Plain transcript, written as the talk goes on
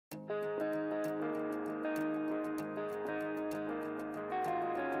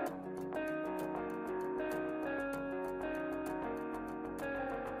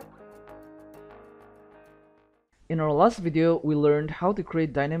In our last video, we learned how to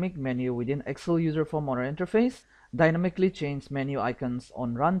create dynamic menu within Excel UserForm Interface, dynamically change menu icons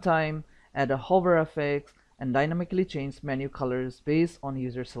on runtime, add a hover effect, and dynamically change menu colors based on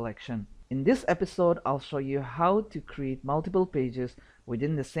user selection. In this episode, I'll show you how to create multiple pages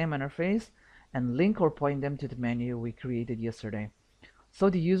within the same interface and link or point them to the menu we created yesterday. So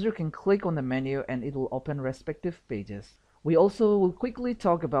the user can click on the menu and it will open respective pages. We also will quickly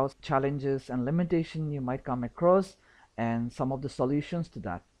talk about challenges and limitations you might come across and some of the solutions to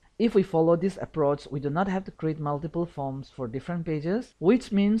that. If we follow this approach, we do not have to create multiple forms for different pages,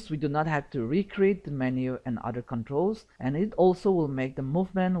 which means we do not have to recreate the menu and other controls, and it also will make the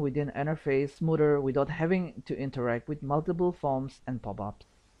movement within interface smoother without having to interact with multiple forms and pop-ups.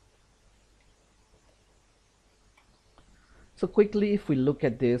 So quickly, if we look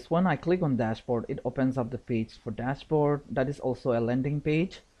at this, when I click on dashboard, it opens up the page for dashboard. That is also a landing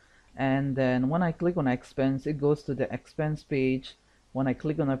page. And then when I click on expense, it goes to the expense page. When I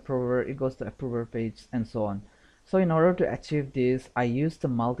click on approver, it goes to approver page, and so on. So in order to achieve this, I use the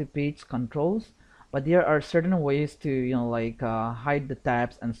multi-page controls, but there are certain ways to hide the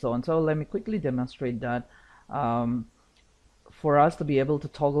tabs and so on. So let me quickly demonstrate that. For us to be able to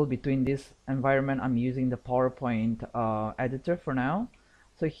toggle between this environment, I'm using the PowerPoint editor for now.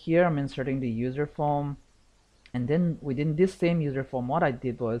 So here I'm inserting the user form, and then within this same user form, what I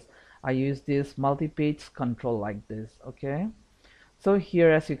did was I used this multi-page control like this. Okay, so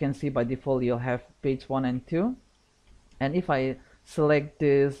here, as you can see, by default you'll have page 1 and 2, and if I select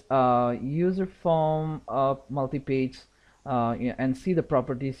this user form multi-page and see the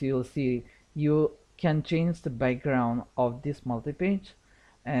properties, you'll see you can change the background of this multi-page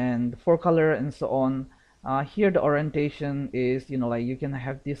and for color and so on. Here the orientation is, you can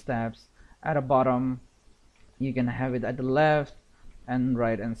have these tabs at the bottom, you can have it at the left and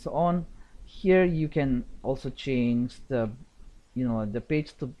right and so on. Here you can also change the the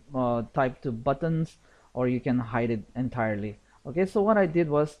page to type to buttons, or you can hide it entirely. Okay, so what I did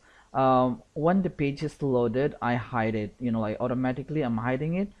was when the page is loaded, I hide it, automatically I'm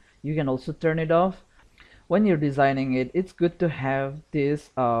hiding it. You can also turn it off. When you're designing it, it's good to have these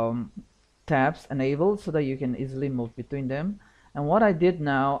tabs enabled so that you can easily move between them. And what I did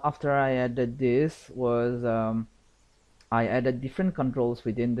now after I added this was I added different controls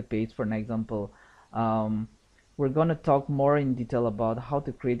within the page. For an example, we're going to talk more in detail about how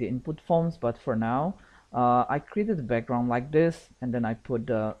to create the input forms, but for now I created the background like this, and then I put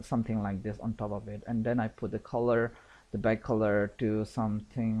something like this on top of it, and then I put the color, the back color, to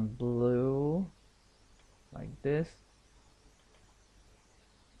something blue like this,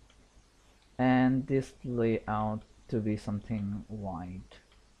 and this layout to be something white,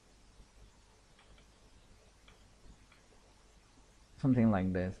 something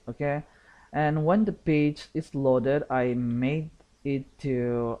like this. Okay, and when the page is loaded, I made it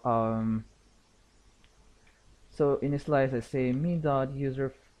to so initialize, I say me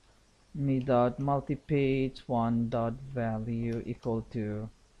dot multi-page 1 dot value equal to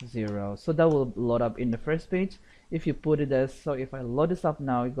 0. So that will load up in the first page. If you put it as, so if I load this up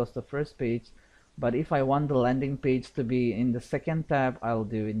now, it goes to first page, but if I want the landing page to be in the second tab, I'll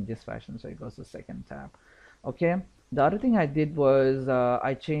do it in this fashion, so it goes to second tab. Okay, the other thing I did was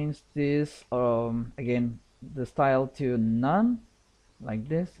I changed this again, the style to none, like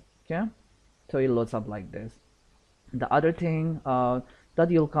this. Okay, so it loads up like this. The other thing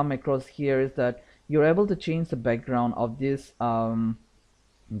that you'll come across here is that you're able to change the background of this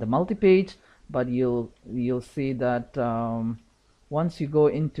the multi-page, but you'll see that once you go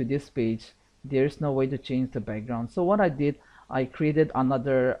into this page, there's no way to change the background. So what I did, I created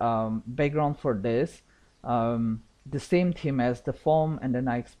another background for this, the same theme as the form, and then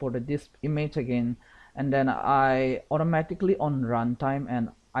I exported this image again, and then I automatically on runtime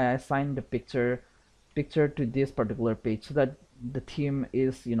and I assign the picture to this particular page, so that the theme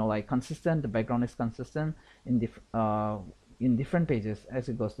is consistent, the background is consistent in different pages as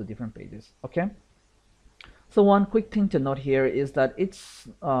it goes to different pages. Okay, so one quick thing to note here is that it's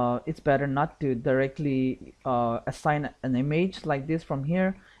better not to directly assign an image like this from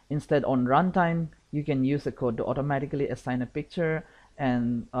here. Instead, on runtime, you can use the code to automatically assign a picture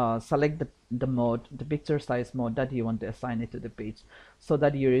and select the mode, the picture size mode that you want to assign it to the page, so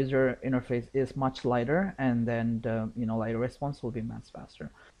that your user interface is much lighter, and then the response will be much faster.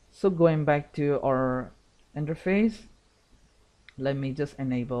 So going back to our interface, let me just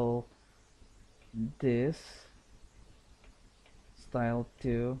enable this style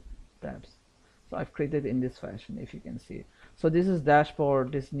to tabs. So I've created in this fashion, if you can see. So this is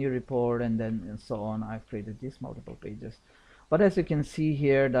dashboard, this new report, and then and so on. I've created these multiple pages. but as you can see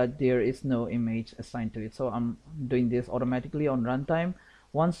here that there is no image assigned to it, so I'm doing this automatically on runtime.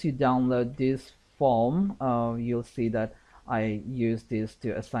 Once you download this form, you'll see that I use this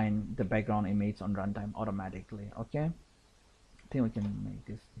to assign the background image on runtime automatically. Okay, I think we can make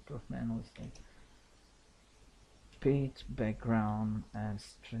this improvement. Let's say page background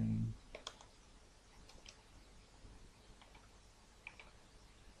as string.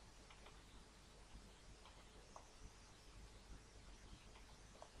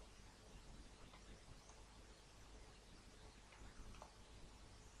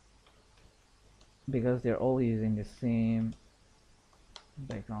 Because they're all using the same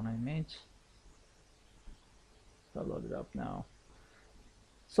background image. So I'll load it up now.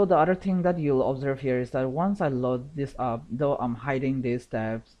 So the other thing that you'll observe here is that once I load this up, though I'm hiding these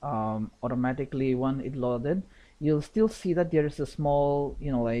tabs, automatically when it loaded, you'll still see that there is a small,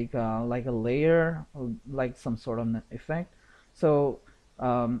 like a layer, like some sort of effect. So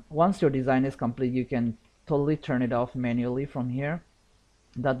once your design is complete, you can totally turn it off manually from here.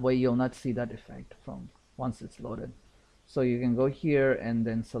 That way you'll not see that effect from once it's loaded. So you can go here and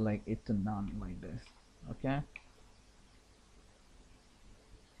then select it to none like this. Okay,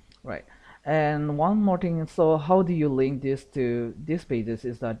 right. And one more thing, so how do you link this to these pages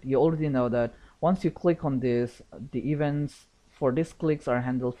is that you already know that once you click on this, the events for these clicks are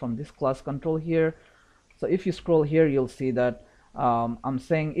handled from this class control here. So if you scroll here, you'll see that I'm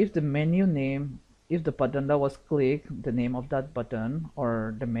saying if the menu name, if the button that was clicked, the name of that button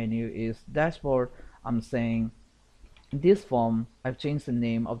or the menu is dashboard, I'm saying this form, I've changed the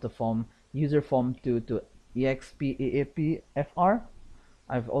name of the form UserForm to EXPEAPFR.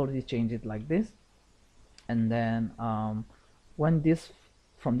 I've already changed it like this. And then when this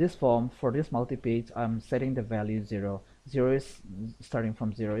from this form for this multi-page, I'm setting the value 0. 0 is starting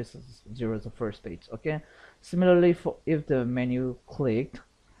from 0 is 0 is the first page. Okay, similarly for if the menu clicked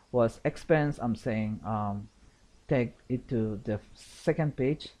was expense, I'm saying take it to the second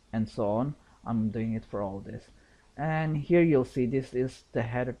page and so on. I'm doing it for all this. And here you'll see this is the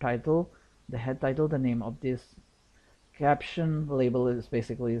header title, the name of this caption label is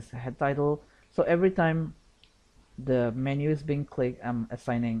basically is head title. So every time the menu is being clicked, I'm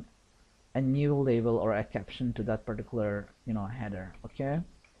assigning a new label or a caption to that particular header. Okay,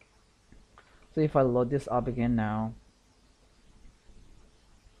 so if I load this up again now,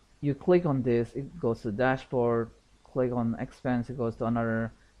 you click on this, it goes to dashboard. Click on expense, it goes to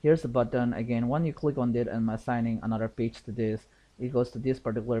another. Here's the button again. When you click on it, I'm assigning another page to this, it goes to this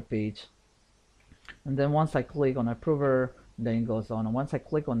particular page. And then once I click on approver, then it goes on. And once I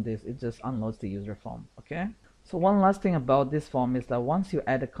click on this, it just unloads the user form. Okay, so one last thing about this form is that once you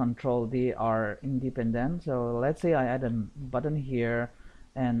add a control, they are independent. So let's say I add a button here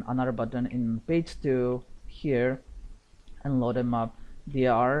and another button in page 2 here and load them up. They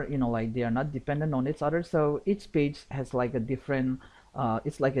are like they are not dependent on each other, so each page has like a different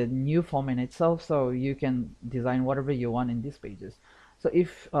it's like a new form in itself, so you can design whatever you want in these pages. So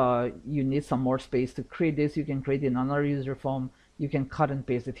if you need some more space to create this, you can create another user form. You can cut and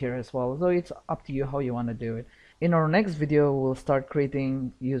paste it here as well, so it's up to you how you want to do it. In our next video, we'll start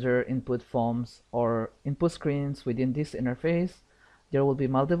creating user input forms or input screens within this interface. There will be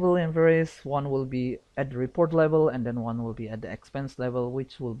multiple interfaces. One will be at the report level, and then one will be at the expense level,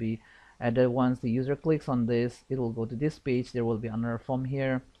 which will be added once the user clicks on this. It will go to this page. There will be another form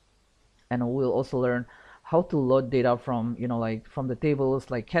here, and we'll also learn how to load data from like from the tables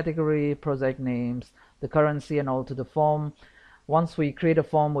like category, project names, the currency, and all to the form. Once we create a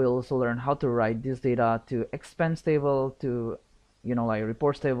form, we'll also learn how to write this data to expense table, to like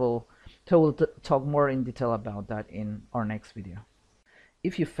reports table. So we'll talk more in detail about that in our next video.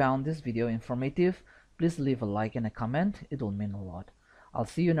 If you found this video informative, please leave a like and a comment. It will mean a lot. I'll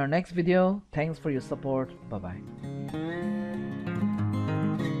see you in our next video. Thanks for your support. Bye bye.